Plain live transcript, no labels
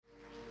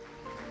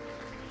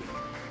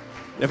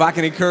If I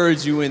can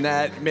encourage you in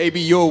that, maybe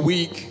your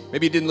week,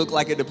 maybe it didn't look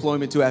like a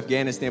deployment to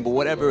Afghanistan, but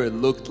whatever it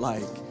looked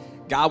like,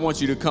 God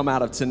wants you to come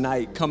out of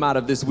tonight, come out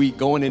of this week,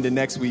 going into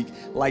next week,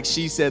 like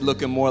she said,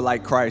 looking more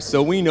like Christ.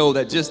 So we know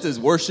that just as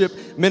worship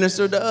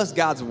ministered to us,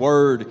 God's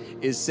word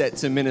is set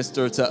to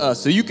minister to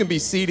us. So you can be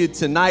seated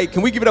tonight.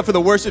 Can we give it up for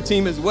the worship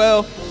team as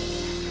well?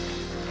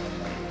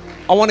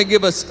 I want to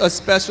give us a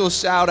special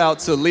shout out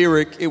to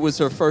Lyric. It was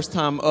her first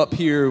time up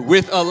here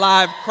with a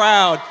live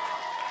crowd.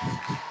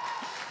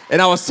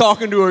 And I was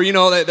talking to her,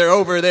 that they're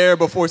over there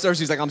before service.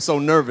 She's like, I'm so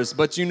nervous.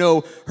 But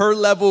her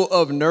level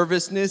of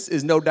nervousness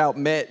is no doubt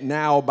met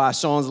now by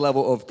Sean's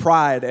level of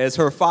pride. As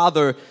her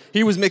father,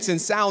 he was mixing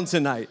sound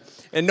tonight.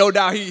 And no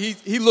doubt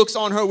he looks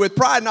on her with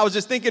pride. And I was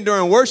just thinking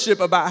during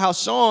worship about how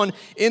Sean,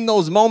 in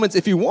those moments,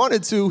 if he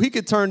wanted to, he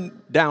could turn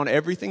down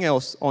everything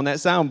else on that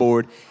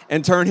soundboard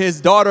and turn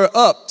his daughter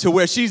up to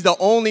where she's the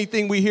only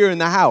thing we hear in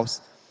the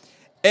house.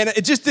 And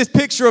it's just this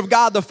picture of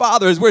God the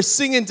Father, as we're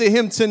singing to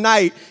him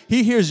tonight,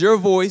 he hears your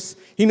voice,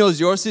 he knows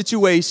your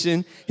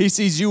situation, he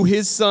sees you,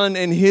 his son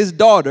and his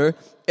daughter,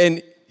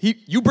 and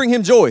you bring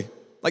him joy.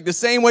 Like the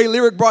same way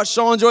Lyric brought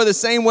Sean joy, the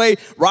same way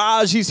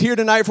Raj, he's here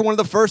tonight for one of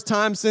the first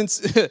times since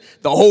the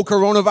whole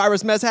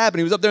coronavirus mess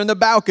happened. He was up there in the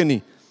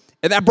balcony,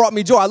 and that brought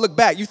me joy. I look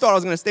back, you thought I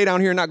was going to stay down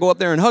here and not go up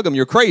there and hug him.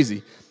 You're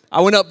crazy. I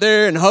went up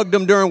there and hugged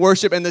him during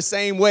worship, and the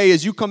same way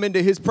as you come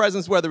into his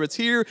presence, whether it's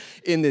here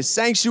in this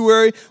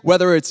sanctuary,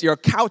 whether it's your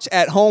couch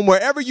at home,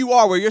 wherever you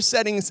are, where you're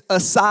setting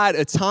aside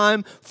a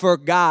time for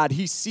God,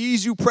 he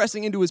sees you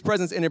pressing into his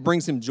presence, and it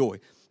brings him joy.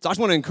 So I just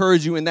want to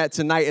encourage you in that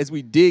tonight as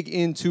we dig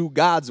into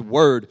God's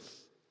word.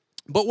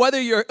 But whether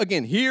you're,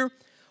 again, here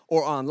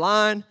or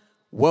online,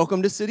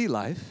 welcome to City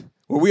Life,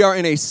 where we are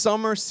in a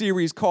summer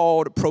series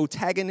called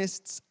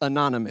Protagonists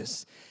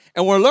Anonymous.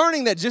 And we're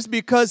learning that just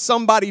because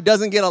somebody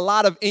doesn't get a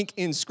lot of ink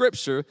in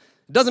Scripture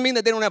doesn't mean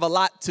that they don't have a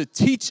lot to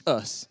teach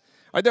us.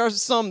 Right, there are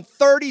some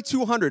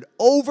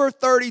over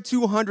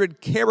 3,200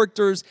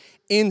 characters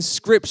in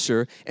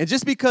Scripture. And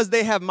just because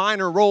they have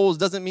minor roles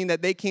doesn't mean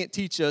that they can't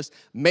teach us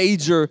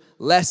major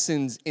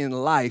lessons in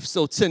life.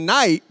 So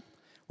tonight,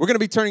 we're going to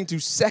be turning to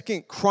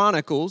 2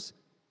 Chronicles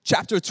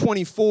chapter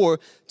 24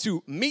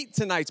 to meet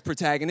tonight's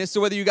protagonist.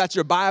 So whether you got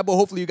your Bible,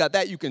 hopefully you got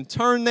that, you can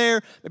turn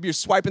there. Maybe you're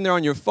swiping there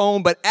on your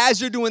phone. But as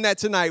you're doing that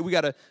tonight, we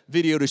got a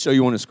video to show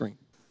you on the screen.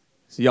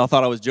 So y'all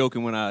thought I was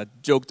joking when I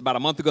joked about a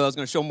month ago I was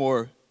going to show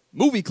more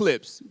movie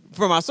clips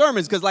for my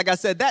sermons. Because like I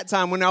said, that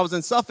time when I was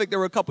in Suffolk, there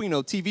were a couple,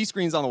 TV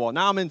screens on the wall.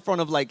 Now I'm in front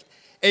of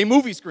a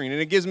movie screen,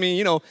 and it gives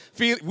me,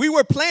 we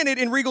were planted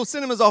in Regal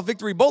Cinemas off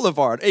Victory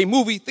Boulevard, a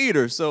movie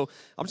theater, so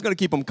I'm just going to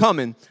keep them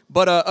coming.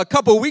 But a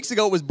couple of weeks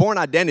ago, it was Born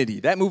Identity.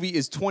 That movie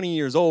is 20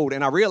 years old,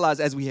 and I realized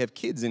as we have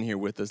kids in here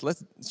with us,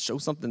 let's show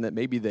something that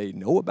maybe they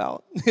know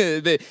about,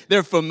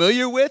 they're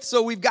familiar with.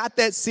 So we've got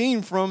that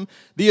scene from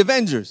The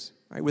Avengers,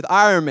 right, with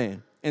Iron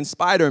Man and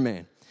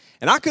Spiderman.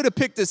 And I could have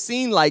picked a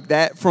scene like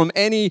that from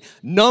any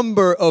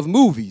number of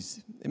movies.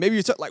 And maybe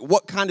you're like,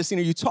 what kind of scene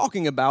are you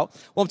talking about?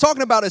 Well, I'm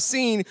talking about a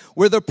scene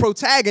where the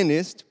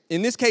protagonist,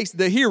 in this case,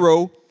 the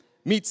hero,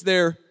 meets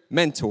their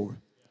mentor,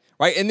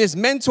 right? And this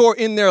mentor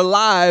in their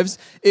lives,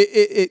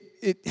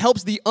 it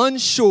helps the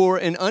unsure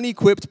and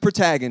unequipped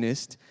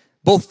protagonist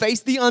both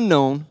face the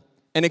unknown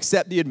and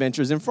accept the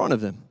adventures in front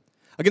of them.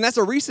 Again, that's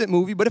a recent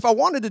movie, but if I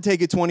wanted to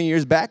take it 20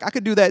 years back, I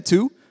could do that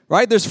too,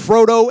 right? There's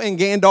Frodo and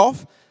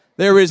Gandalf.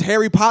 There is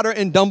Harry Potter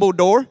and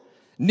Dumbledore,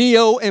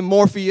 Neo and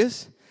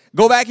Morpheus.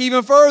 Go back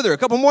even further, a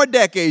couple more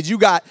decades. You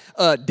got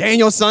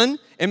Daniel-san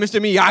and Mr.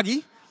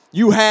 Miyagi.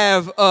 You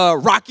have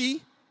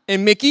Rocky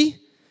and Mickey.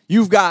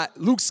 You've got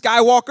Luke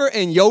Skywalker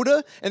and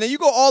Yoda. And then you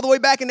go all the way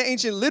back into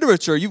ancient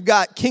literature. You've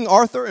got King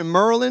Arthur and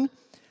Merlin,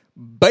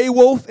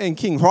 Beowulf and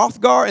King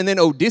Hrothgar, and then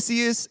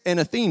Odysseus and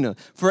Athena.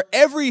 For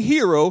every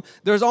hero,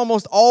 there's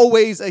almost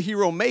always a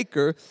hero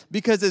maker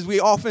because, as we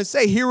often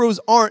say, heroes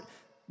aren't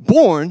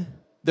born,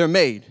 they're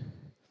made.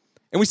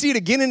 And we see it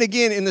again and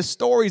again in the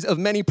stories of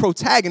many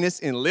protagonists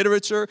in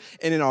literature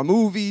and in our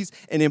movies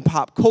and in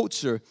pop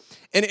culture.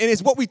 And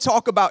it's what we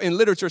talk about in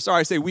literature. Sorry,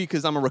 I say we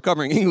because I'm a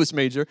recovering English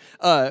major.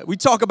 We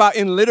talk about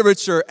in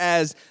literature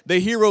as the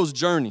hero's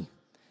journey.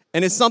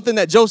 And it's something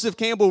that Joseph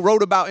Campbell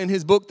wrote about in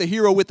his book, The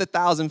Hero with a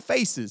Thousand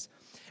Faces.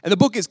 And the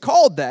book is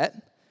called that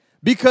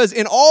because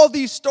in all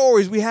these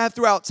stories we have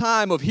throughout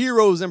time of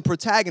heroes and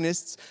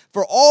protagonists,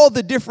 for all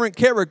the different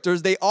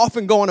characters, they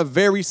often go on a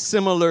very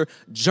similar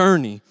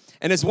journey.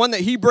 And it's one that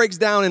he breaks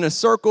down in a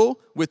circle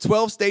with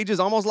 12 stages,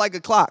 almost like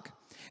a clock.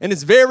 And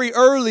it's very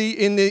early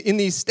in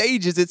these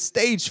stages. It's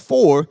stage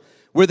 4,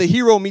 where the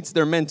hero meets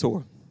their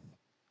mentor.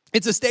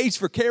 It's a stage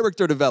for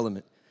character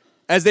development.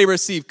 As they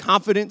receive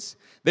confidence,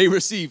 they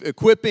receive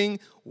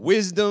equipping,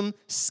 wisdom,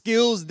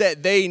 skills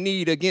that they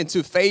need, again,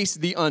 to face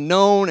the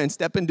unknown and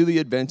step into the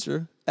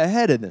adventure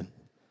ahead of them.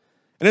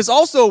 And it's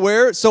also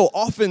where so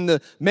often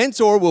the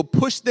mentor will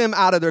push them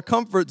out of their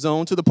comfort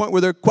zone to the point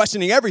where they're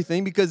questioning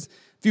everything, because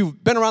if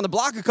you've been around the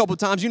block a couple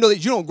times, you know that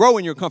you don't grow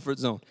in your comfort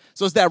zone.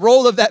 So it's that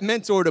role of that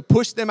mentor to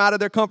push them out of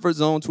their comfort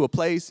zone to a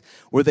place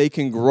where they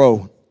can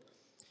grow.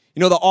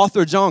 The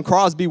author John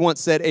Crosby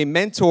once said, a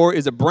mentor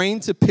is a brain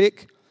to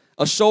pick,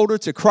 a shoulder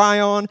to cry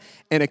on,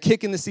 and a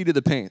kick in the seat of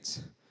the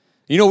pants.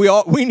 You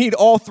know, we need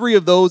all three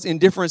of those in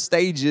different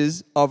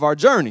stages of our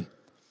journey.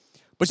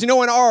 But you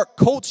know, in our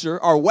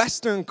culture, our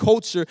Western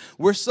culture,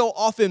 we're so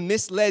often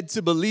misled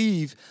to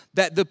believe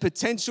that the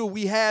potential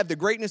we have, the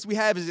greatness we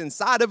have is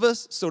inside of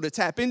us. So to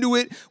tap into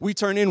it, we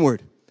turn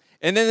inward.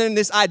 And then in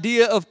this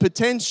idea of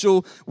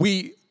potential,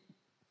 we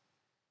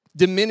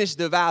diminish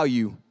the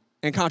value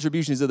and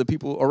contributions of the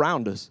people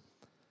around us.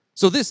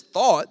 So this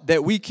thought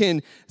that we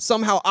can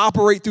somehow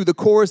operate through the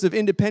chorus of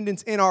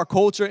independence in our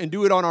culture and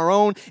do it on our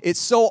own, it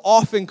so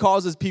often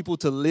causes people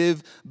to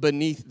live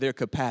beneath their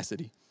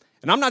capacity.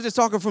 And I'm not just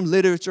talking from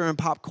literature and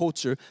pop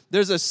culture.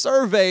 There's a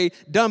survey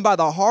done by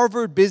the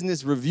Harvard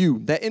Business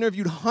Review that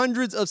interviewed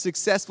hundreds of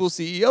successful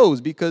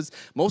CEOs, because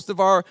most of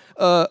our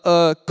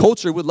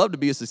culture would love to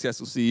be a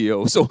successful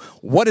CEO. So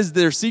what is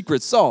their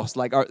secret sauce?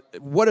 Like,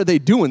 what are they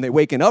doing? They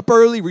waking up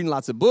early, reading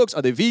lots of books?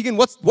 Are they vegan?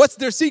 What's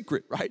their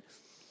secret, right?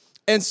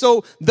 And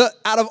so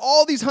out of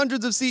all these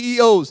hundreds of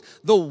CEOs,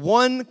 the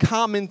one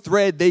common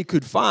thread they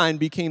could find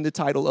became the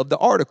title of the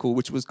article,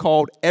 which was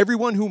called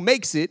 "Everyone Who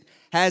Makes It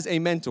Has a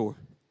Mentor."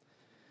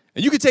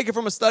 And you could take it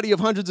from a study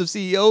of hundreds of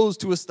CEOs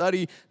to a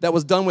study that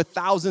was done with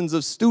thousands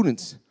of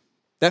students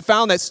that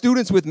found that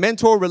students with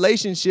mentor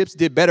relationships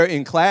did better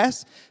in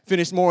class,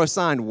 finished more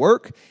assigned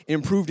work,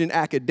 improved in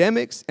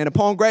academics, and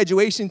upon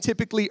graduation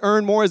typically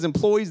earned more as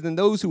employees than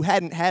those who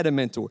hadn't had a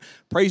mentor.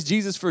 Praise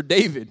Jesus for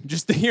David,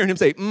 just to hear him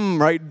say,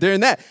 right there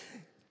and that.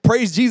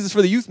 Praise Jesus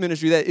for the youth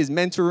ministry that is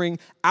mentoring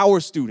our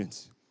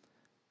students.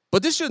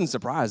 But this shouldn't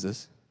surprise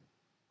us.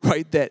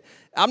 Right, that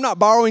I'm not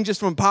borrowing just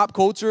from pop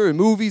culture and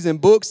movies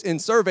and books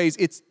and surveys.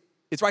 It's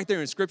right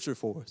there in Scripture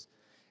for us.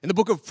 In the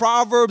book of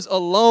Proverbs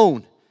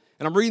alone,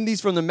 and I'm reading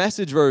these from the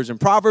Message version,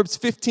 Proverbs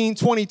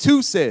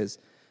 15:22 says,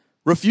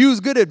 "Refuse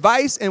good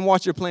advice and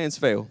watch your plans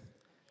fail.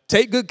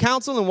 Take good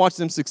counsel and watch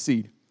them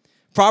succeed."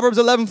 Proverbs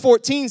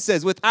 11:14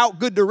 says, "Without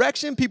good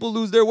direction, people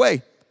lose their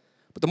way.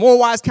 But the more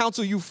wise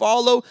counsel you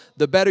follow,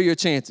 the better your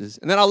chances."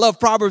 And then I love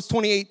Proverbs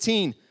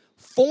 20:18.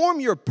 "Form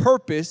your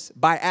purpose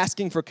by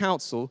asking for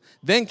counsel,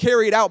 then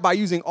carry it out by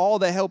using all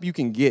the help you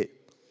can get."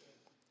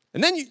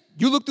 And then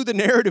you look through the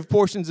narrative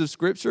portions of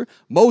Scripture.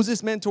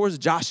 Moses mentors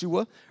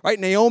Joshua, right?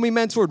 Naomi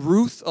mentored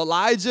Ruth,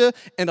 Elijah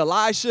and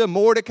Elisha,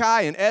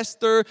 Mordecai and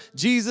Esther,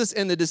 Jesus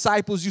and the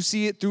disciples. You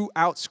see it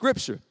throughout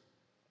Scripture.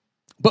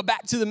 But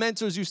back to the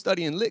mentors you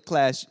study in lit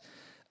class,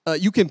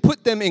 you can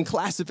put them in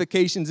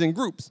classifications and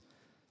groups.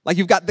 Like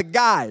you've got the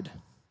guide,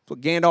 that's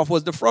what Gandalf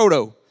was to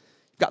Frodo.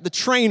 Got the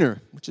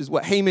trainer, which is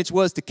what Haymitch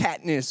was to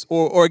Katniss,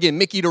 or again,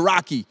 Mickey to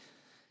Rocky.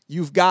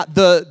 You've got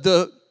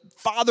the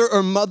father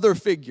or mother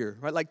figure,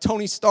 right? Like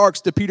Tony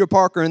Stark's to Peter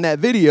Parker in that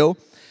video.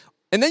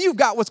 And then you've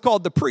got what's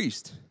called the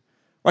priest,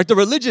 right? The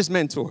religious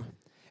mentor.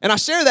 And I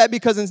share that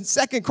because in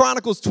 2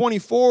 Chronicles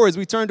 24, as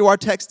we turn to our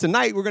text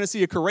tonight, we're going to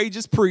see a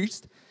courageous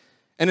priest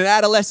and an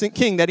adolescent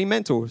king that he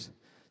mentors.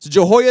 It's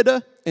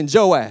Jehoiada and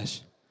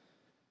Joash.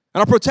 And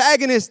our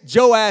protagonist,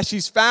 Joash,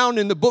 he's found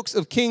in the books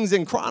of Kings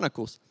and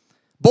Chronicles.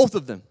 Both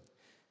of them.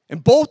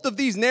 And both of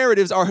these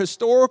narratives are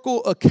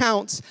historical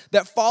accounts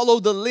that follow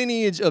the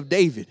lineage of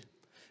David.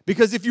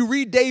 Because if you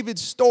read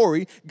David's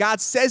story,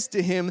 God says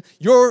to him,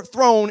 your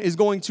throne is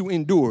going to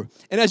endure.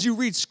 And as you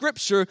read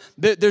Scripture,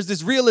 there's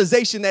this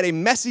realization that a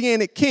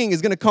messianic king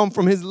is going to come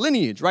from his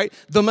lineage, right?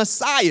 The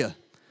Messiah.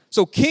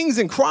 So Kings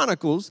and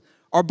Chronicles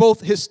are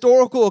both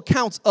historical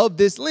accounts of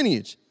this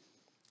lineage.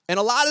 And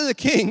a lot of the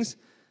kings,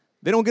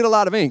 they don't get a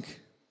lot of ink.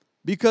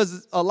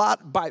 Because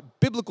by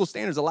biblical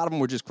standards, a lot of them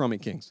were just crummy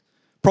kings.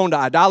 Prone to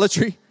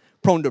idolatry,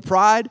 prone to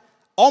pride.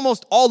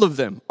 Almost all of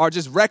them are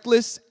just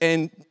reckless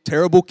and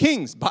terrible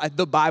kings by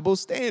the Bible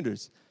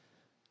standards.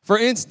 For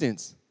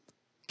instance,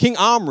 King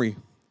Omri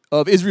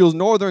of Israel's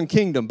northern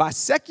kingdom, by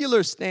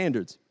secular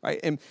standards, right,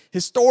 and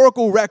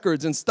historical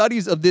records and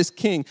studies of this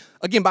king,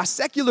 again, by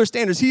secular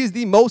standards, he is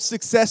the most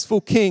successful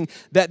king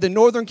that the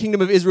northern kingdom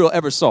of Israel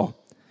ever saw.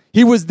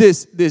 He was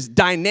this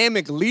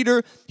dynamic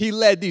leader. He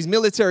led these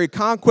military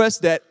conquests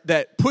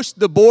that pushed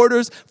the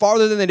borders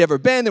farther than they'd ever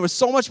been. There was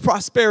so much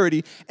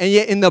prosperity, and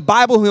yet in the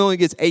Bible, he only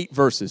gets 8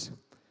 verses.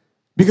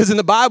 Because in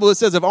the Bible, it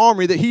says of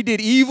Omri that he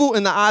did evil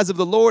in the eyes of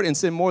the Lord and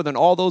sinned more than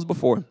all those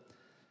before him.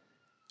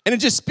 And it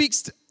just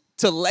speaks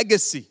to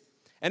legacy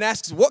and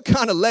asks, what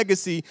kind of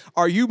legacy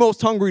are you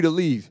most hungry to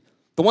leave?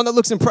 The one that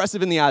looks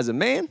impressive in the eyes of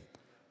man,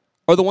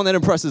 or the one that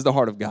impresses the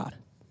heart of God?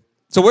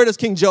 So where does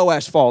King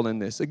Joash fall in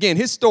this? Again,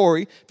 his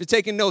story, if you're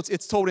taking notes,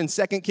 it's told in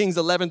 2 Kings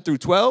 11 through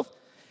 12,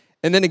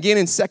 and then again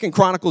in 2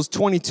 Chronicles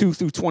 22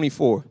 through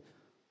 24.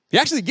 He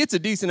actually gets a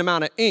decent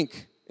amount of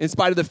ink, in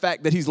spite of the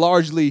fact that he's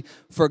largely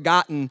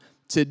forgotten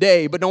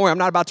today. But don't worry, I'm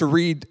not about to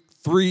read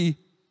 3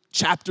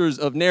 chapters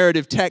of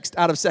narrative text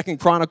out of 2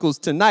 Chronicles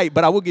tonight,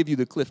 but I will give you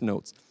the cliff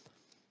notes.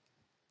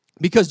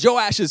 Because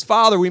Joash's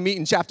father, we meet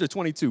in chapter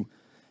 22,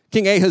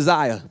 King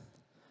Ahaziah.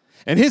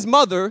 And his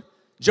mother,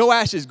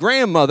 Joash's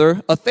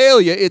grandmother,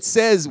 Athaliah, it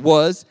says,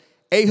 was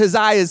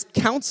Ahaziah's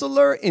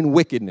counselor in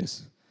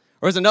wickedness.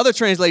 Or as another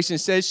translation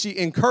says, she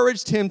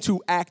encouraged him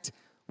to act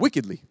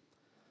wickedly.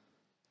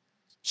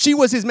 She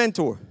was his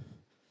mentor.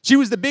 She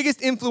was the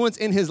biggest influence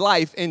in his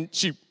life, and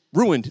she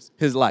ruined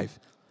his life.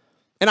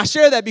 And I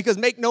share that because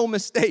make no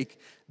mistake,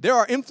 there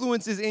are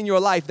influences in your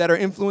life that are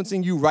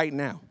influencing you right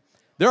now.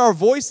 There are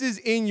voices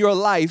in your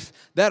life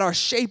that are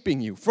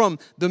shaping you, from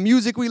the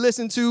music we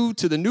listen to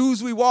the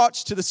news we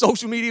watch, to the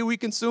social media we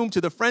consume, to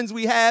the friends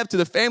we have, to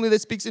the family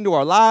that speaks into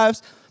our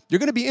lives. You're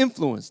going to be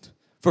influenced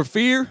for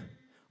fear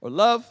or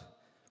love,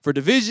 for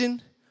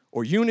division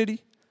or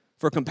unity,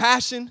 for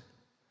compassion.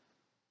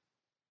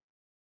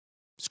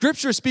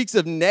 Scripture speaks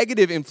of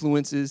negative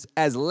influences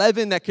as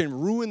leaven that can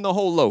ruin the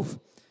whole loaf.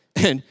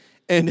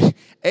 And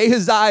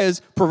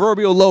Ahaziah's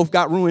proverbial loaf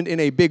got ruined in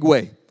a big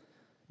way.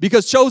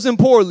 Because chosen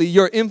poorly,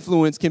 your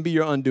influence can be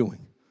your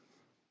undoing.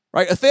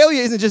 Right?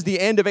 Athaliah isn't just the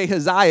end of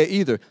Ahaziah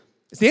either.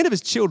 It's the end of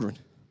his children.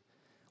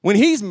 When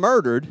he's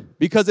murdered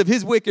because of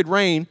his wicked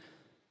reign,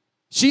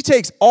 she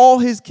takes all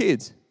his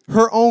kids,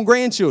 her own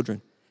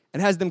grandchildren,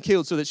 and has them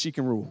killed so that she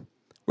can rule.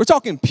 We're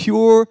talking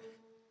pure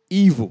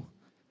evil.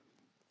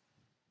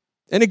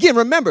 And again,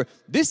 remember,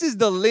 this is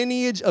the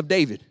lineage of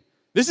David.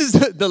 This is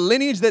the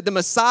lineage that the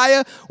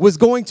Messiah was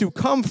going to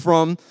come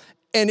from.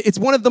 And it's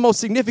one of the most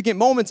significant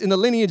moments in the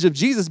lineage of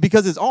Jesus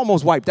because it's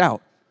almost wiped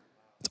out.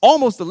 It's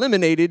almost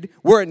eliminated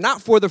were it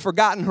not for the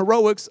forgotten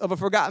heroics of a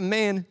forgotten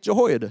man,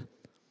 Jehoiada.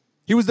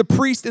 He was the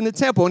priest in the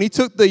temple, and he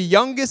took the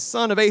youngest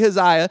son of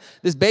Ahaziah,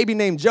 this baby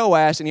named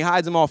Joash, and he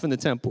hides him off in the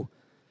temple.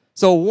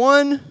 So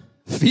one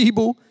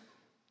feeble,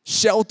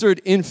 sheltered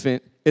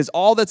infant is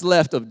all that's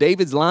left of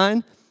David's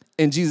line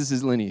and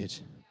Jesus'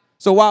 lineage.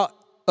 So while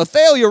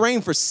Athaliah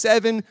reigned for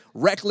 7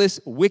 reckless,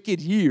 wicked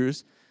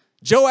years,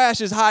 Joash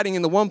is hiding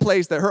in the one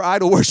place that her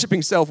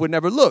idol-worshiping self would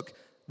never look,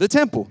 the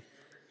temple.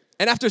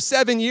 And after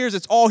 7 years,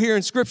 it's all here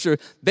in Scripture,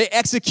 they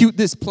execute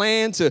this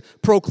plan to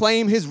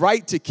proclaim his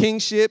right to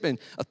kingship. And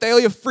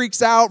Athaliah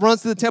freaks out,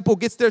 runs to the temple,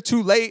 gets there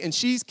too late, and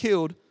she's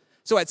killed.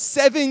 So at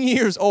 7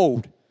 years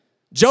old,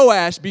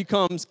 Joash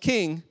becomes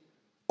king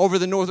over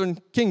the northern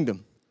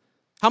kingdom.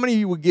 How many of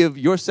you would give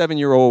your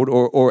 7-year-old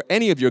or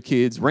any of your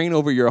kids reign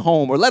over your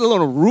home, or let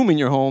alone a room in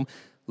your home,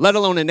 let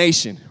alone a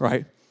nation,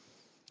 right?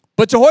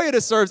 But Jehoiada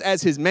serves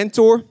as his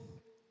mentor,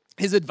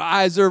 his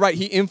advisor, right?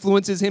 He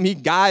influences him. He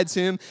guides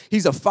him.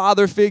 He's a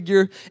father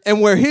figure.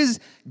 And where his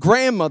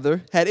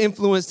grandmother had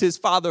influenced his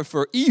father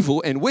for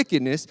evil and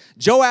wickedness,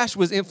 Joash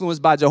was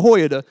influenced by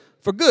Jehoiada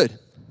for good.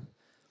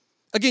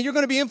 Again, you're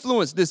going to be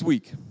influenced this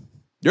week.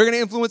 You're going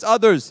to influence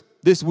others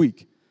this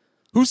week.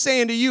 Who's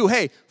saying to you,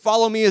 hey,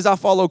 follow me as I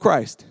follow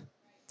Christ?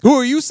 Who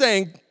are you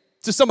saying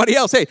to somebody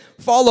else, hey,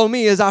 follow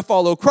me as I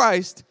follow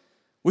Christ?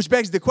 Which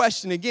begs the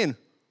question again,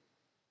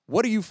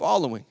 what are you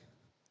following?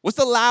 What's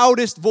the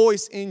loudest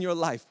voice in your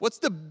life? What's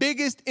the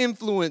biggest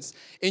influence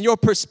in your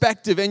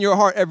perspective and your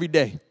heart every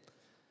day?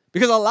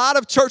 Because a lot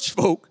of church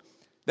folk,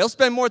 they'll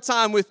spend more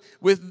time with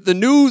the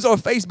news or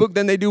Facebook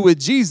than they do with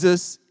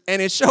Jesus,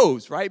 and it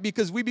shows, right?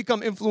 Because we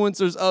become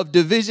influencers of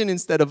division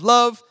instead of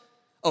love,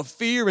 of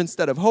fear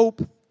instead of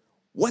hope.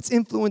 What's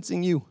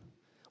influencing you?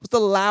 What's the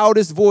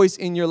loudest voice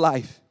in your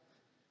life?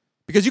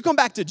 Because you come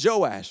back to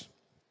Joash.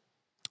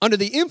 Under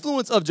the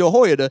influence of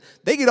Jehoiada,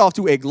 they get off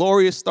to a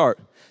glorious start.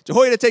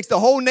 Jehoiada takes the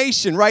whole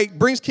nation, right?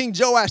 Brings King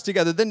Joash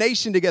together, the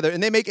nation together,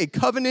 and they make a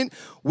covenant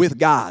with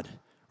God,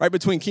 right?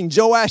 Between King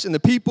Joash and the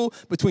people,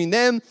 between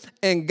them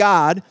and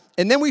God.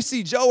 And then we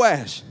see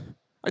Joash,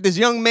 right? This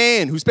young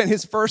man who spent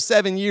his first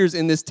 7 years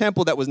in this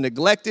temple that was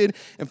neglected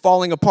and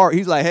falling apart.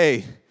 He's like,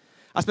 hey,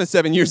 I spent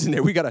 7 years in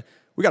there. We gotta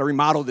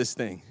remodel this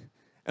thing.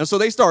 And so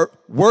they start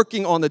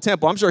working on the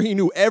temple. I'm sure he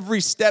knew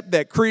every step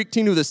that creaked.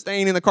 He knew the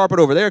stain in the carpet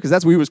over there because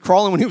that's where he was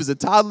crawling when he was a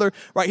toddler,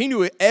 right? He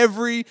knew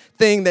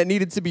everything that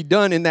needed to be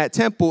done in that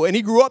temple, and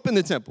he grew up in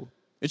the temple.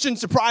 It shouldn't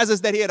surprise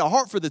us that he had a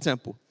heart for the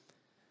temple.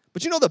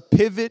 But you know the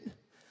pivot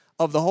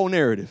of the whole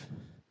narrative,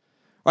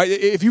 right?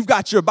 If you've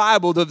got your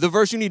Bible, the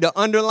verse you need to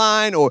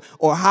underline or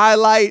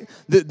highlight,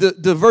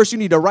 the verse you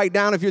need to write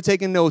down if you're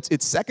taking notes,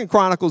 it's 2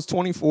 Chronicles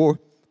 24,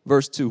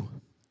 verse 2.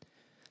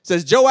 It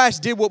says, Joash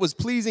did what was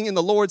pleasing in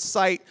the Lord's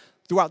sight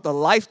throughout the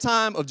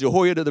lifetime of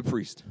Jehoiada the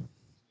priest.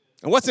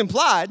 And what's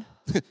implied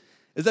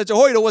is that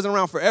Jehoiada wasn't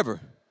around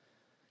forever.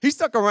 He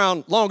stuck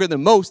around longer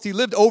than most. He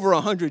lived over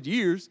 100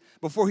 years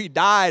before he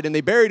died, and they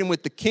buried him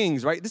with the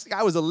kings, right? This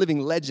guy was a living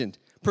legend.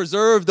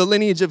 Preserved the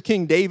lineage of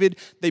King David.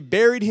 They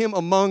buried him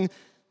among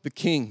the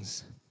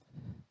kings.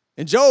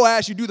 And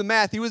Joash, you do the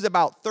math, he was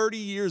about 30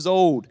 years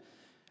old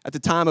at the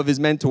time of his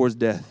mentor's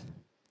death.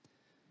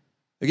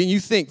 Again,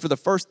 you think for the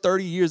first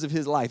 30 years of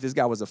his life, this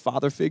guy was a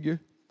father figure.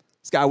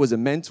 This guy was a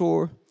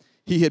mentor.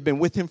 He had been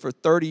with him for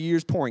 30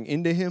 years, pouring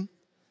into him.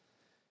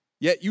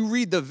 Yet you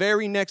read the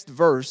very next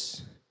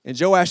verse, and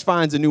Joash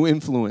finds a new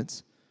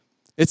influence.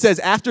 It says,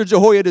 after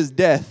Jehoiada's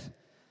death,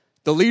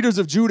 the leaders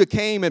of Judah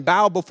came and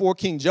bowed before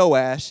King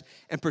Joash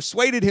and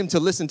persuaded him to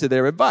listen to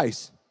their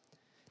advice.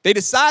 They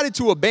decided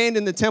to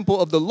abandon the temple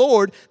of the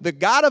Lord, the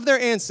God of their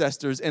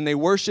ancestors, and they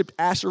worshiped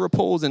Asherah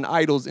poles and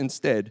idols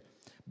instead.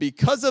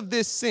 Because of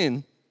this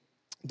sin,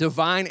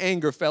 divine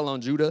anger fell on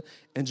Judah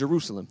and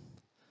Jerusalem.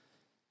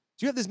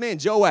 So you have this man,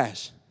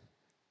 Joash,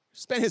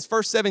 spent his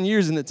first 7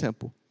 years in the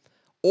temple,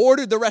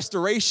 ordered the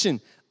restoration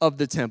of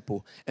the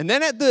temple. And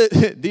then at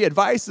the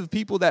advice of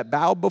people that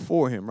bow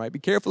before him, right? Be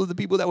careful of the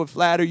people that would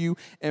flatter you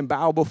and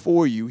bow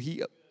before you.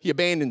 He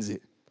abandons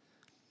it.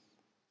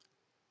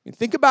 And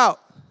think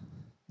about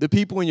the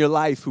people in your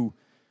life who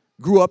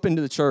grew up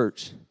into the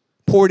church,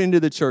 poured into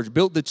the church,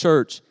 built the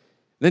church,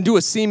 then do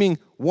a seeming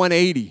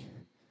 180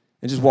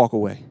 and just walk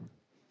away.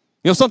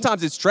 You know,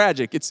 sometimes it's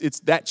tragic. It's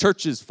that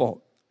church's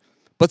fault.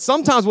 But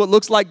sometimes what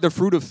looks like the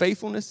fruit of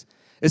faithfulness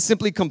is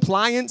simply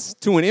compliance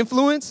to an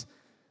influence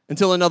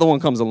until another one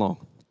comes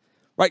along.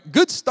 Right?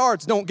 Good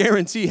starts don't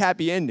guarantee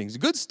happy endings.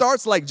 Good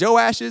starts like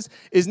Joash's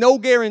is no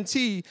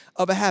guarantee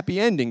of a happy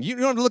ending. You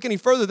don't have to look any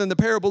further than the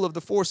parable of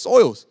the four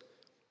soils,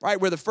 right?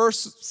 Where the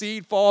first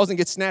seed falls and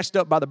gets snatched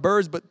up by the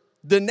birds, but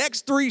the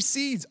next three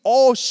seeds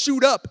all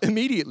shoot up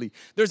immediately.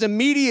 There's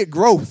immediate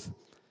growth.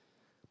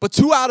 But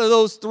two out of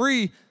those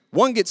three,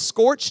 one gets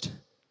scorched,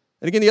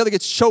 and again, the other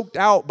gets choked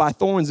out by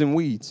thorns and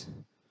weeds.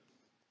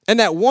 And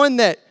that one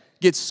that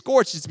gets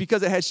scorched is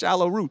because it has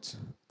shallow roots.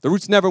 The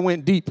roots never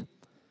went deep.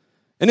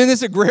 And in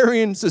this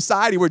agrarian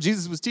society where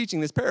Jesus was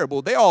teaching this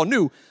parable, they all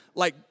knew,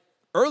 like,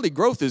 early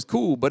growth is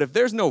cool, but if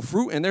there's no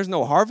fruit and there's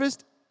no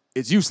harvest,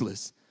 it's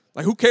useless.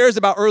 Like, who cares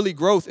about early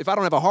growth if I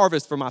don't have a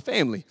harvest for my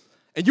family?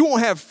 And you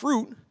won't have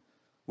fruit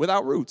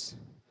without roots.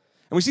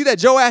 And we see that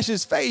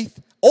Joash's faith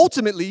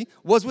ultimately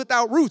was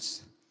without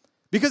roots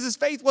because his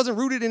faith wasn't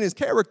rooted in his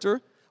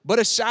character, but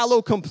a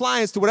shallow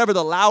compliance to whatever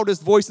the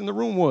loudest voice in the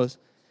room was.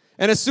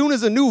 And as soon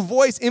as a new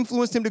voice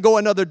influenced him to go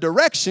another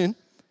direction,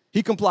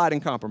 he complied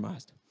and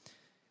compromised.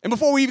 And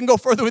before we even go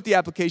further with the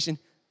application,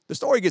 the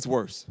story gets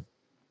worse.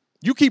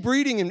 You keep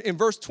reading in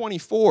verse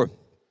 24.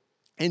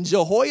 And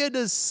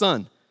Jehoiada's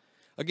son,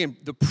 again,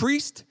 the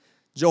priest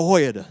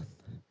Jehoiada,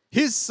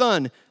 his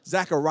son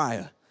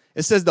Zechariah,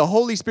 it says the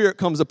Holy Spirit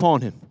comes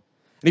upon him.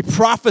 And he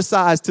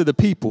prophesies to the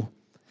people.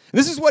 And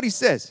this is what he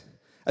says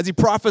as he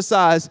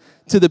prophesies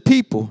to the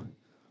people.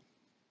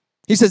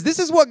 He says, this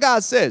is what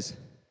God says.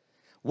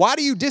 Why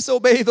do you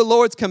disobey the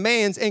Lord's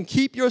commands and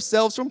keep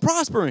yourselves from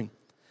prospering?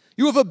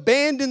 You have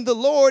abandoned the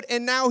Lord,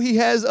 and now he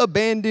has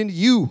abandoned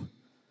you.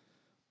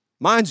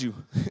 Mind you,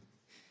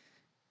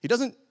 he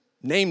doesn't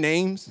name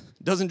names,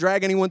 doesn't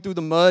drag anyone through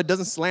the mud,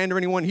 doesn't slander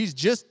anyone. He's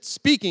just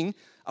speaking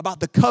about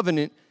the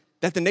covenant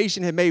that the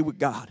nation had made with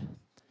God.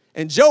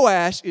 And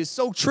Joash is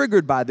so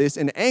triggered by this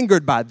and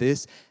angered by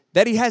this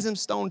that he has him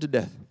stoned to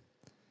death.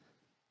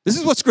 This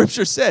is what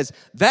Scripture says.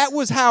 That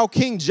was how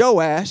King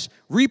Joash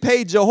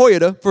repaid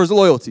Jehoiada for his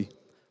loyalty,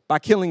 by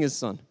killing his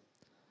son.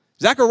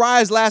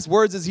 Zechariah's last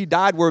words as he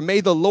died were,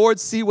 may the Lord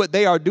see what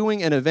they are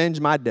doing and avenge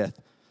my death.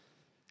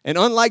 And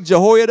unlike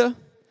Jehoiada,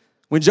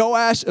 when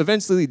Joash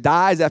eventually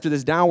dies after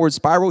this downward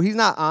spiral, he's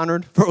not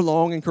honored for a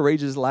long and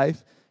courageous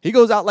life. He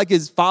goes out like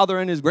his father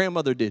and his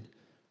grandmother did,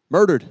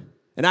 murdered,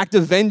 an act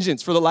of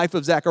vengeance for the life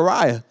of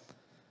Zechariah.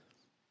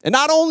 And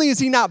not only is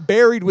he not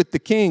buried with the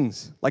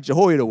kings like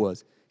Jehoiada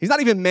was, he's not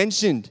even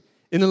mentioned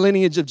in the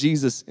lineage of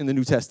Jesus in the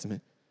New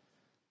Testament.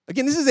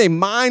 Again, this is a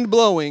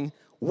mind-blowing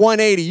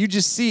 180 you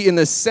just see in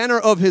the center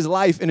of his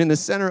life and in the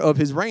center of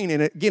his reign.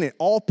 And again, it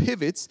all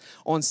pivots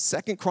on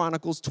 2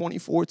 Chronicles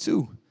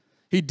 24:2.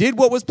 He did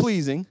what was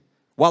pleasing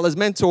while his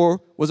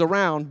mentor was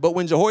around, but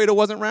when Jehoiada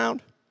wasn't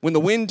around, when the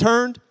wind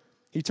turned,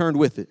 he turned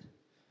with it.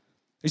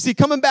 You see,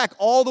 coming back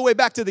all the way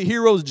back to the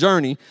hero's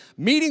journey,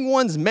 meeting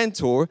one's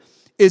mentor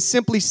is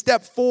simply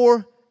step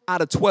 4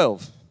 out of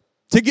 12.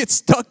 To get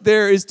stuck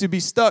there is to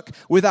be stuck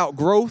without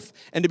growth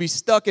and to be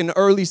stuck in the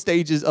early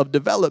stages of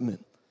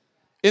development.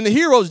 In the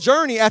hero's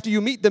journey, after you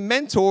meet the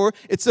mentor,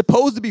 it's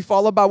supposed to be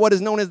followed by what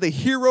is known as the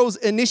hero's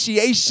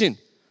initiation,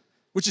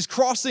 which is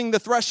crossing the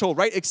threshold,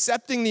 right?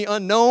 Accepting the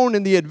unknown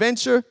and the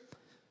adventure.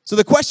 So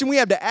the question we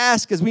have to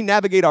ask as we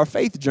navigate our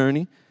faith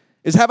journey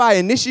is, have I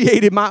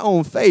initiated my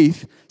own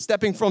faith,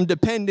 stepping from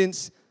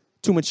dependence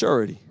to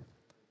maturity?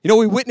 You know,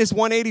 we witness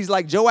 180s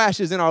like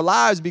Joash's in our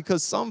lives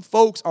because some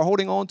folks are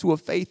holding on to a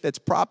faith that's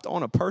propped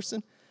on a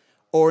person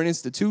or an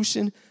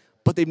institution,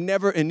 but they've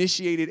never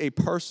initiated a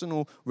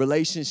personal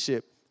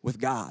relationship with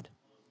God.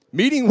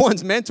 Meeting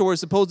one's mentor is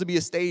supposed to be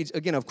a stage,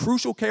 again, of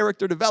crucial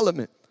character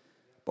development.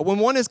 But when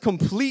one is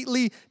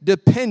completely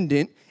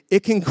dependent,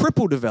 it can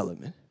cripple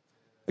development.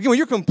 Again, when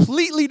you're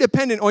completely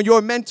dependent on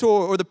your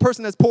mentor or the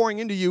person that's pouring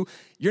into you,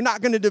 you're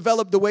not going to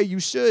develop the way you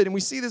should. And we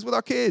see this with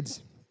our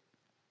kids.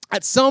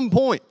 At some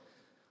point,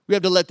 we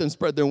have to let them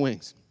spread their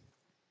wings.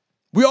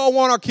 We all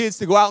want our kids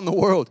to go out in the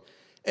world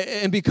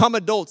and become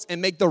adults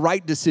and make the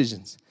right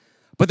decisions.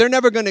 But they're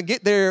never going to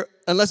get there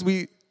unless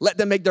we let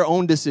them make their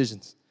own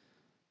decisions.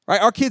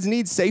 Right? Our kids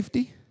need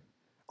safety.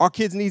 Our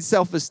kids need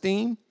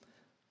self-esteem.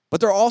 But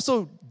they're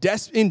also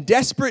in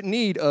desperate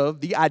need of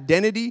the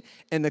identity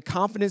and the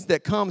confidence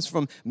that comes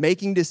from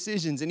making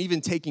decisions and even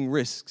taking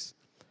risks.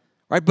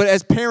 Right? But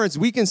as parents,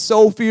 we can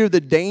so fear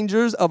the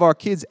dangers of our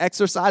kids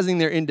exercising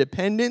their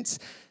independence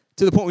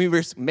to the point where we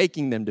risk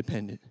making them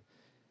dependent.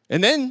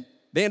 And then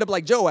they end up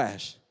like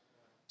Joash,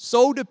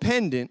 so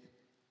dependent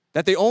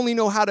that they only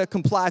know how to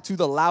comply to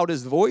the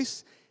loudest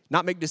voice,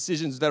 not make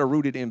decisions that are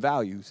rooted in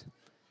values.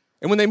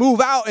 And when they move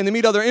out and they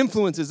meet other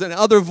influences and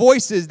other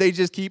voices, they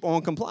just keep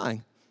on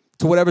complying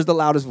to whatever's the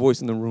loudest voice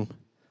in the room.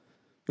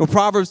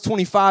 Proverbs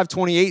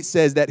 25:28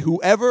 says that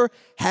whoever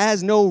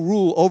has no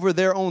rule over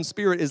their own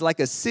spirit is like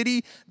a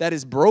city that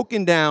is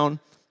broken down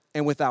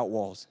and without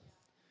walls.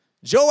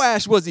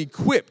 Joash was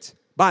equipped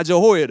by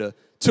Jehoiada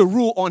to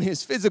rule on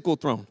his physical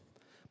throne,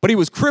 but he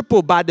was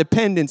crippled by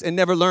dependence and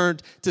never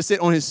learned to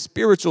sit on his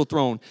spiritual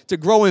throne, to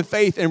grow in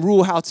faith and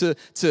rule how to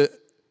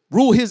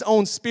rule his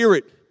own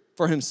spirit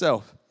for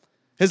himself.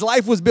 His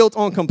life was built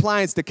on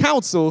compliance to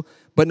counsel,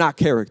 but not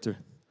character.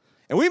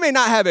 And we may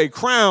not have a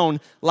crown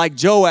like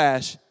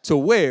Joash to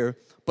wear,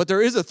 but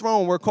there is a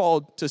throne we're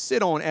called to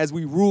sit on as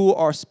we rule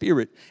our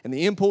spirit and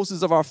the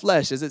impulses of our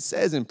flesh, as it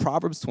says in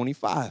Proverbs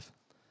 25.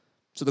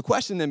 So the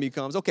question then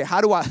becomes, okay,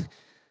 how do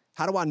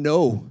I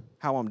know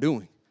how I'm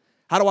doing?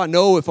 How do I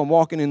know if I'm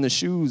walking in the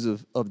shoes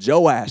of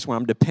Joash, where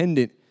I'm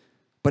dependent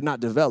but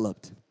not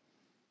developed?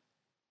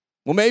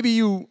 Well, maybe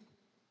you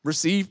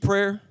receive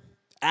prayer,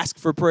 ask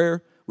for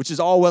prayer, which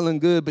is all well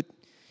and good, but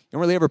you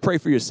don't really ever pray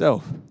for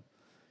yourself.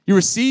 You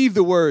receive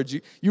the word.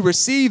 You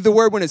receive the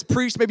word when it's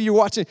preached. Maybe you're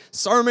watching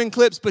sermon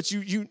clips, but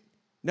you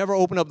never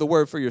open up the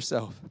word for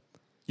yourself.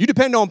 You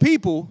depend on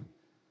people,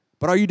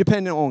 but are you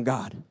dependent on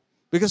God?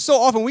 Because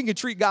so often we can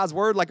treat God's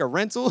word like a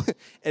rental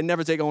and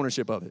never take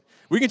ownership of it.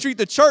 We can treat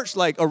the church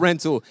like a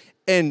rental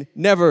and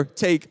never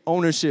take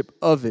ownership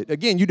of it.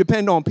 Again, you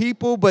depend on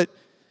people, but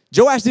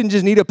Joash didn't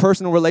just need a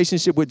personal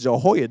relationship with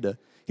Jehoiada.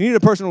 He needed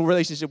a personal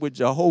relationship with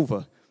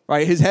Jehovah,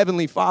 right? His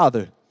heavenly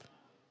Father.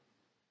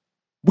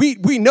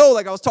 We know,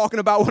 like I was talking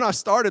about when I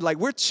started, like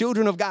we're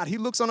children of God. He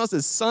looks on us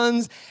as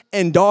sons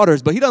and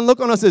daughters, but he doesn't look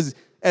on us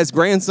as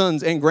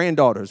grandsons and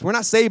granddaughters. We're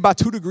not saved by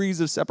 2 degrees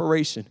of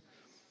separation.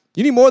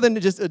 You need more than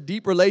just a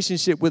deep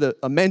relationship with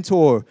a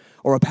mentor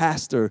or a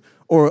pastor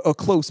or a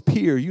close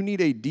peer. You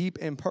need a deep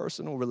and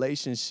personal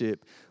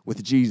relationship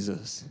with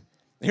Jesus.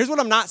 And here's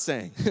what I'm not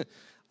saying.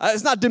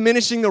 It's not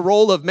diminishing the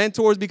role of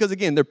mentors because,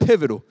 again, they're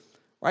pivotal,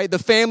 right? The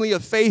family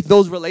of faith,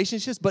 those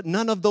relationships, but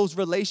none of those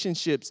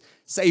relationships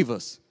save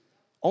us.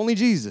 Only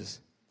Jesus.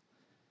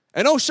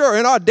 And oh, sure,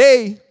 in our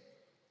day,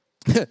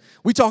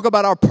 we talk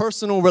about our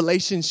personal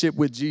relationship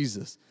with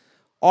Jesus.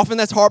 Often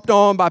that's harped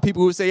on by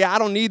people who say, yeah, I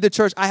don't need the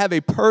church. I have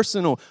a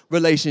personal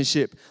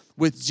relationship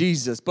with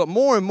Jesus. But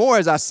more and more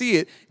as I see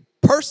it,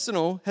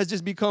 personal has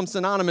just become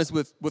synonymous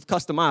with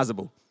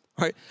customizable.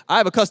 Right? I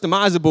have a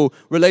customizable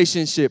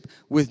relationship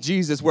with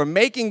Jesus where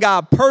making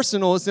God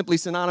personal is simply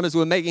synonymous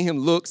with making him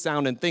look,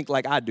 sound, and think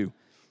like I do.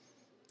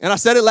 And I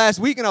said it last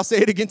week, and I'll say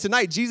it again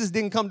tonight. Jesus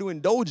didn't come to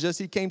indulge us.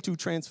 He came to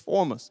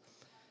transform us.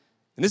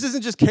 And this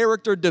isn't just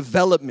character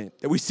development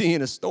that we see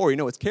in a story.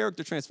 No, it's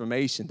character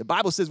transformation. The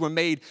Bible says we're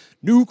made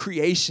new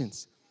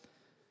creations.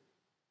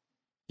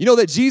 You know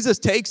that Jesus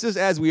takes us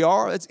as we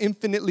are? That's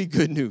infinitely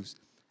good news.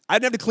 I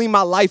didn't have to clean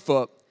my life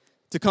up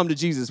to come to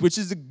Jesus, which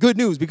is good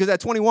news because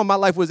at 21, my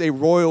life was a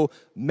royal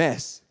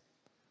mess.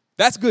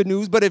 That's good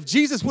news. But if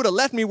Jesus would have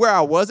left me where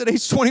I was at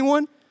age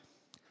 21,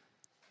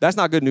 that's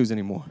not good news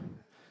anymore.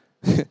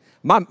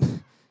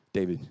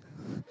 David.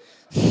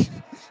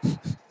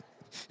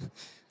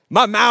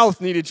 My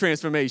mouth needed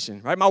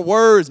transformation, right? My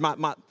words, my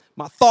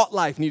thought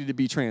life needed to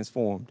be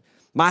transformed.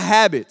 My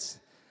habits,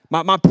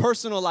 my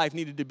personal life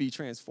needed to be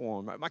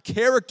transformed. Right? My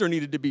character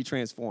needed to be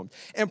transformed.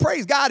 And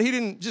praise God, he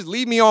didn't just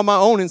leave me on my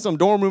own in some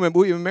dorm room at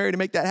William and Mary to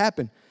make that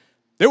happen.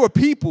 There were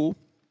people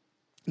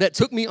that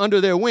took me under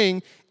their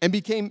wing and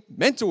became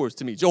mentors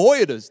to me,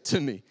 Jehoiadas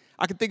to me.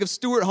 I can think of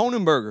Stuart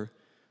Honenberger.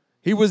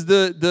 He was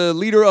the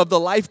leader of the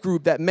life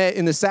group that met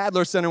in the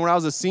Sadler Center when I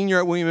was a senior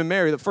at William &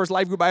 Mary, the first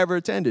life group I ever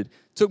attended.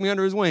 Took me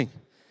under his wing.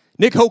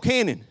 Nick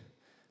Hocannon.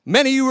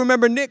 Many of you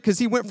remember Nick because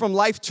he went from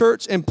Life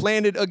Church and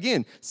planted,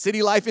 again,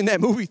 City Life in that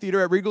movie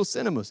theater at Regal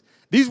Cinemas.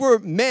 These were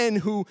men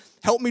who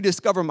helped me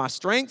discover my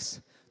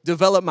strengths,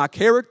 develop my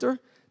character,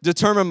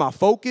 determine my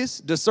focus,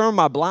 discern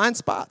my blind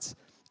spots.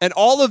 And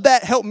all of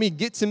that helped me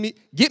get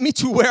me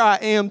to where I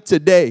am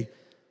today.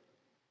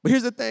 But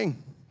here's the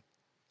thing.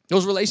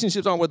 Those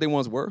relationships aren't what they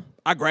once were.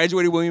 I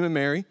graduated William and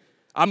Mary.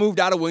 I moved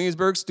out of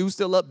Williamsburg. Stu's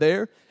still up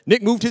there.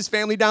 Nick moved his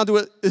family down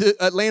to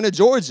Atlanta,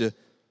 Georgia.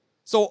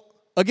 So,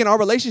 again, our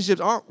relationships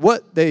aren't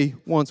what they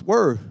once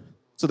were.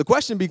 So the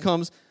question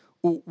becomes,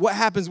 what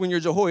happens when your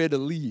Jehoiada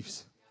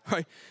leaves?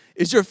 Right?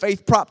 Is your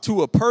faith propped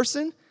to a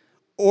person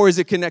or is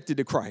it connected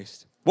to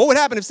Christ? What would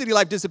happen if City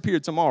Life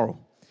disappeared tomorrow?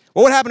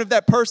 What would happen if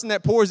that person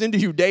that pours into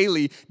you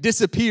daily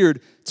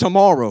disappeared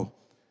tomorrow?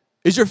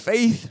 Is your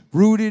faith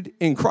rooted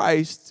in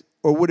Christ?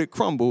 Or would it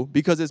crumble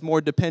because it's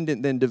more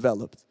dependent than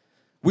developed?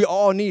 We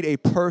all need a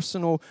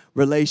personal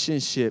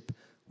relationship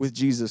with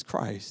Jesus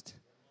Christ.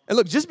 And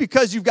look, just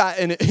because you've got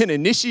an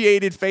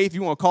initiated faith,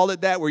 you want to call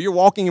it that, where you're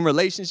walking in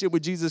relationship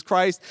with Jesus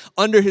Christ,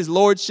 under his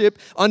lordship,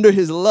 under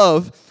his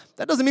love,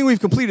 that doesn't mean we've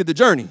completed the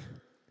journey.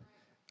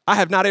 I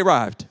have not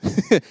arrived.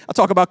 I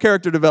talk about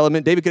character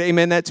development. David could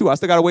amen that too. I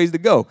still got a ways to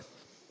go.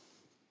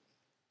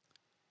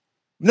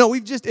 No,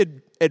 we've just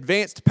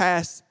advanced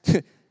past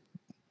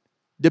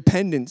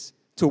dependence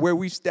to where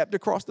we've stepped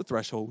across the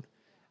threshold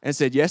and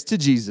said yes to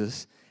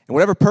Jesus. And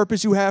whatever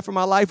purpose you have for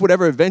my life,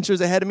 whatever adventures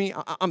ahead of me,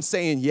 I'm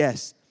saying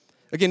yes.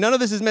 Again, none of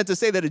this is meant to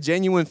say that a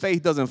genuine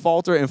faith doesn't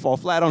falter and fall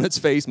flat on its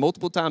face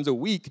multiple times a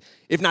week,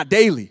 if not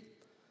daily.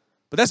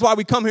 But that's why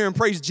we come here and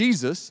praise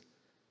Jesus,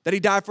 that he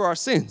died for our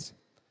sins.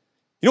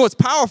 You know what's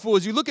powerful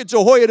is you look at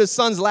Jehoiada's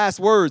son's last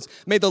words.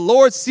 May the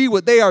Lord see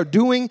what they are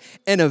doing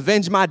and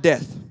avenge my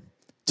death.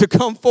 To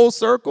come full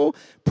circle,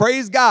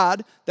 praise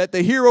God that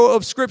the hero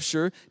of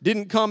Scripture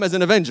didn't come as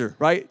an avenger,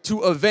 right? To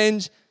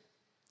avenge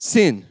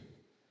sin.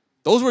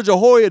 Those were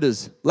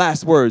Jehoiada's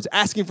last words,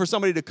 asking for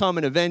somebody to come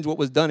and avenge what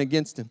was done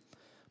against him.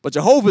 But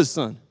Jehovah's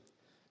son,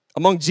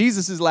 among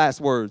Jesus'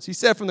 last words, he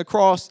said from the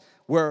cross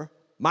where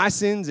my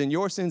sins and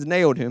your sins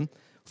nailed him,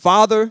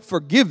 Father,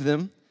 forgive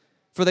them,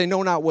 for they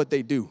know not what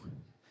they do.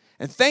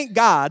 And thank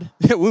God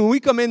that when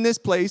we come in this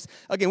place,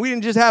 again, we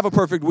didn't just have a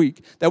perfect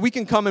week, that we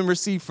can come and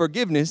receive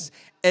forgiveness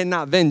and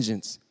not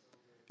vengeance.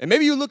 And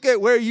maybe you look at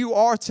where you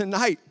are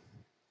tonight.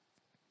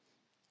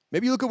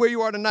 Maybe you look at where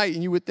you are tonight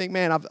and you would think,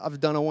 man, I've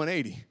done a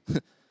 180.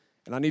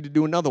 And I need to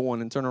do another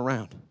one and turn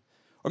around.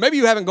 Or maybe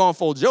you haven't gone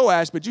full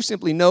Joash, but you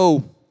simply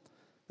know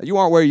that you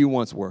aren't where you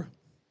once were. Or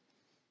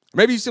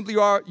maybe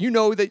you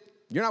know that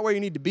you're not where you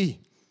need to be.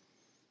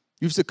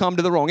 You've succumbed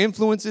to the wrong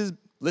influences,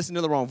 listened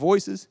to the wrong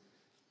voices.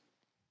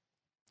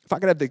 If I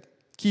could have the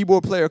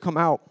keyboard player come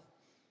out,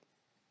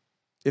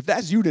 if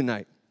that's you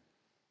tonight,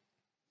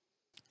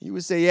 you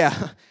would say,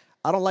 yeah,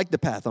 I don't like the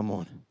path I'm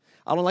on.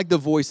 I don't like the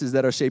voices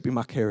that are shaping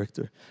my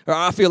character. Or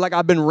I feel like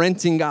I've been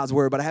renting God's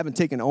word, but I haven't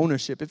taken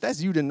ownership. If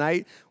that's you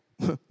tonight,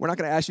 we're not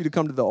going to ask you to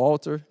come to the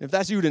altar. If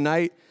that's you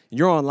tonight,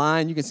 you're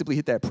online, you can simply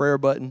hit that prayer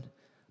button.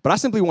 But I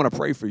simply want to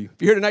pray for you.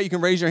 If you're here tonight, you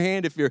can raise your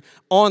hand. If you're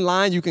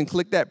online, you can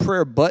click that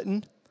prayer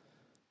button.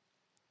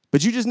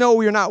 But you just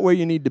know you're not where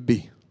you need to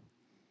be.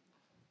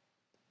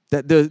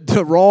 That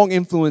the wrong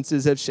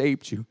influences have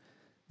shaped you.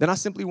 Then I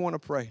simply want to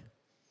pray.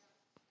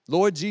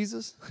 Lord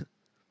Jesus,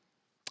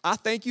 I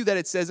thank you that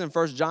it says in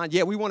 1 John,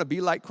 yeah, we want to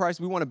be like Christ.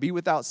 We want to be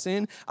without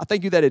sin. I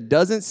thank you that it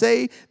doesn't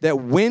say that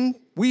when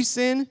we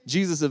sin,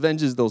 Jesus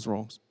avenges those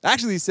wrongs.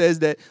 Actually, it says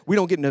that we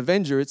don't get an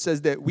avenger. It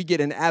says that we get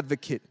an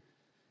advocate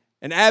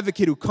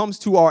who comes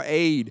to our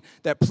aid,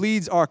 that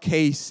pleads our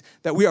case,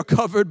 that we are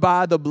covered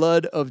by the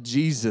blood of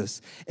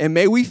Jesus. And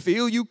may we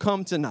feel you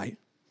come tonight.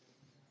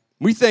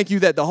 We thank you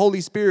that the Holy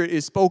Spirit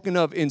is spoken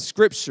of in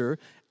Scripture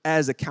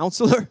as a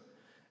counselor,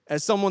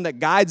 as someone that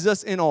guides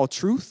us in all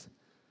truth.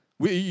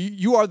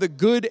 You are the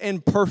good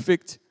and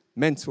perfect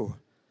mentor.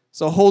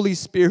 So Holy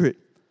Spirit,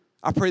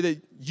 I pray that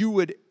you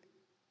would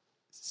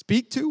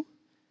speak to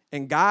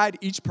and guide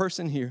each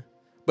person here,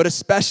 but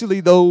especially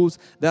those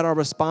that are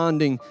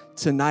responding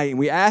tonight. And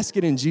we ask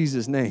it in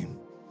Jesus' name.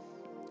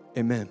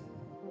 Amen.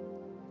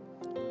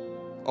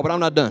 Oh, but I'm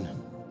not done.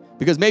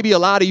 Because maybe a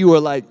lot of you are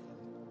like,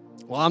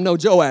 well, I'm no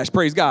Joash,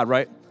 praise God,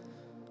 right?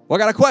 Well,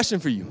 I got a question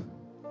for you.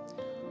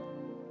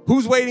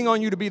 Who's waiting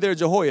on you to be their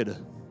Jehoiada?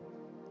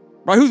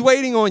 Right? Who's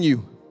waiting on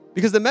you?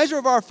 Because the measure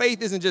of our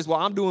faith isn't just, well,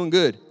 I'm doing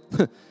good.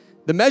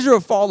 The measure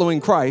of following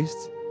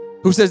Christ,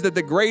 who says that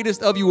the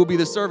greatest of you will be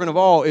the servant of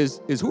all, is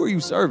who are you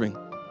serving?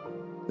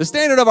 The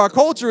standard of our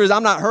culture is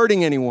I'm not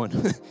hurting anyone.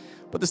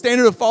 But the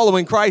standard of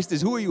following Christ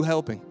is who are you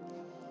helping?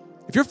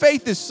 If your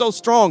faith is so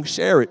strong,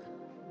 share it.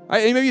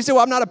 Right? And maybe you say,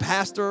 well, I'm not a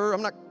pastor.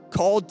 I'm not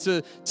called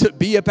to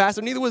be a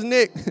pastor. Neither was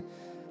Nick.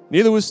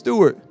 Neither was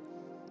Stuart.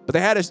 But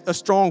they had a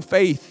strong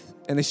faith,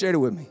 and they shared it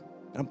with me.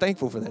 And I'm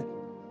thankful for that.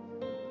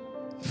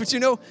 But you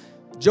know,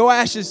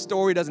 Joash's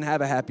story doesn't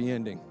have a happy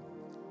ending.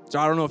 So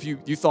I don't know if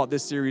you thought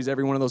this series,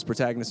 every one of those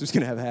protagonists was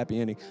going to have a happy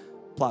ending.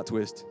 Plot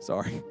twist,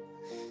 sorry.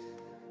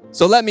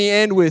 So let me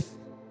end with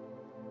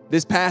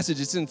this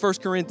passage. It's in 1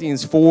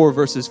 Corinthians 4,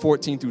 verses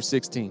 14 through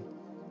 16,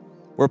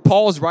 where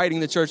Paul's writing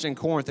the church in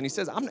Corinth, and he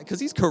says, because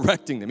he's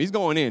correcting them. He's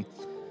going in.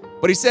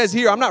 But he says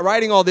here, I'm not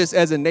writing all this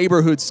as a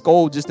neighborhood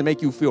scold just to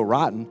make you feel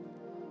rotten.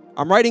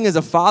 I'm writing as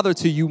a father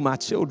to you, my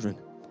children.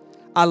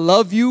 I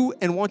love you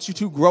and want you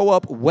to grow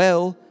up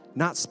well,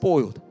 not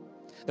spoiled.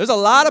 There's a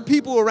lot of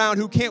people around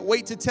who can't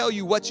wait to tell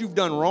you what you've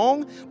done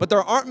wrong, but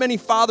there aren't many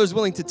fathers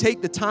willing to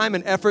take the time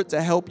and effort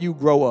to help you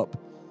grow up.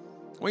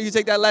 I want you to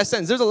take that last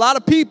sentence. There's a lot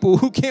of people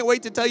who can't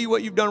wait to tell you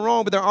what you've done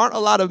wrong, but there aren't a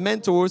lot of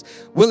mentors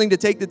willing to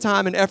take the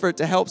time and effort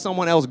to help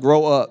someone else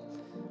grow up.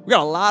 We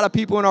got a lot of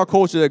people in our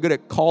culture that are good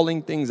at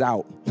calling things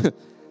out.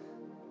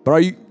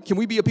 But can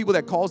we be a people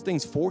that calls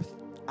things forth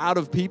out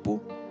of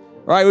people?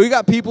 Right? We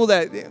got people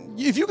that,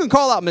 if you can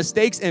call out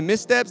mistakes and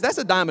missteps, that's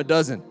a dime a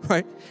dozen,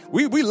 right?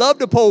 We love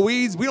to pull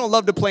weeds. We don't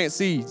love to plant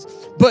seeds.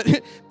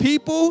 But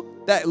people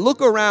that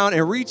look around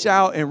and reach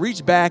out and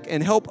reach back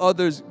and help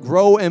others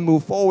grow and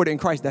move forward in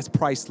Christ, that's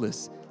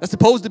priceless. That's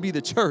supposed to be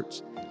the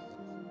church.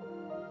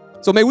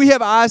 So may we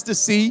have eyes to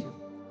see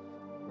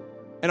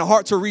and a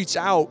heart to reach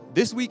out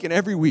this week and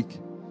every week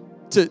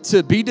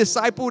to be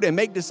discipled and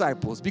make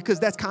disciples, because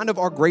that's kind of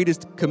our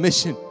greatest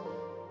commission.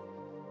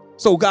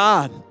 So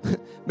God,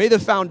 may the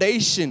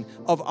foundation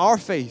of our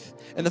faith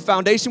and the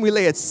foundation we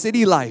lay at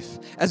City Life,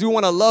 as we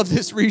want to love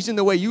this region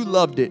the way you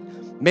loved it,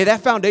 may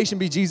that foundation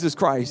be Jesus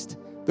Christ,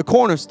 the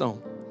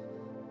cornerstone.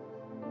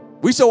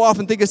 We so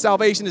often think of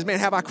salvation as, man,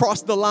 have I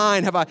crossed the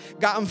line? Have I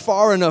gotten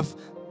far enough?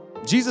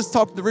 Jesus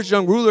talked to the rich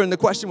young ruler, and the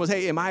question was,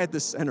 hey, am I at the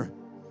center?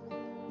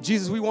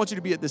 Jesus, we want you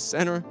to be at the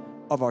center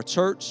of our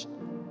church,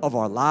 of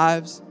our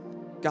lives.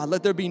 God,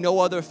 let there be no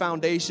other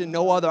foundation,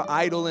 no other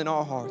idol in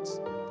our hearts.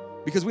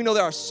 Because we know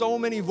there are so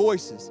many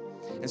voices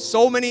and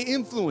so many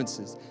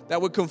influences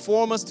that would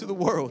conform us to the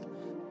world.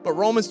 But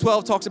Romans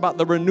 12 talks about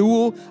the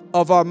renewal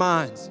of our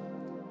minds.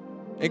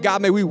 And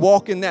God, may we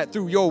walk in that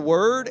through your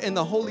word and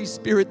the Holy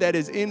Spirit that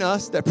is in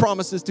us that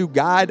promises to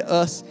guide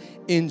us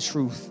in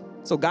truth.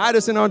 So guide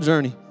us in our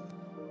journey.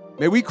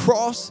 May we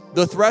cross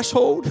the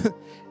threshold,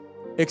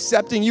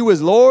 accepting you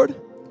as Lord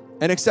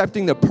and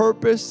accepting the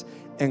purpose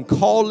and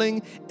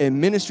calling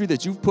and ministry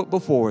that you've put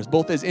before us,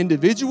 both as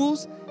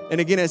individuals and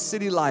again as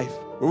City Life,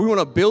 where we want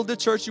to build the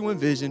church you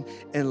envision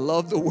and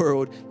love the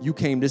world you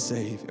came to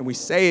save. And we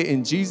say it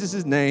in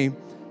Jesus' name,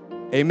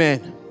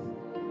 amen.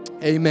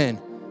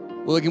 Amen.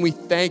 Well, again, we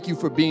thank you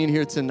for being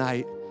here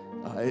tonight.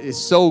 It's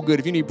so good.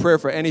 If you need prayer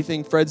for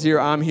anything, Fred's here,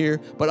 I'm here.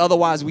 But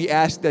otherwise, we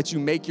ask that you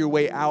make your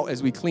way out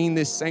as we clean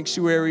this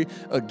sanctuary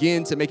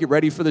again to make it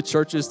ready for the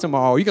churches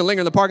tomorrow. You can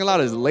linger in the parking lot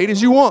as late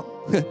as you want,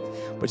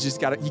 but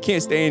you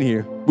can't stay in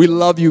here. We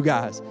love you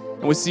guys,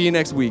 and we'll see you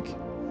next week.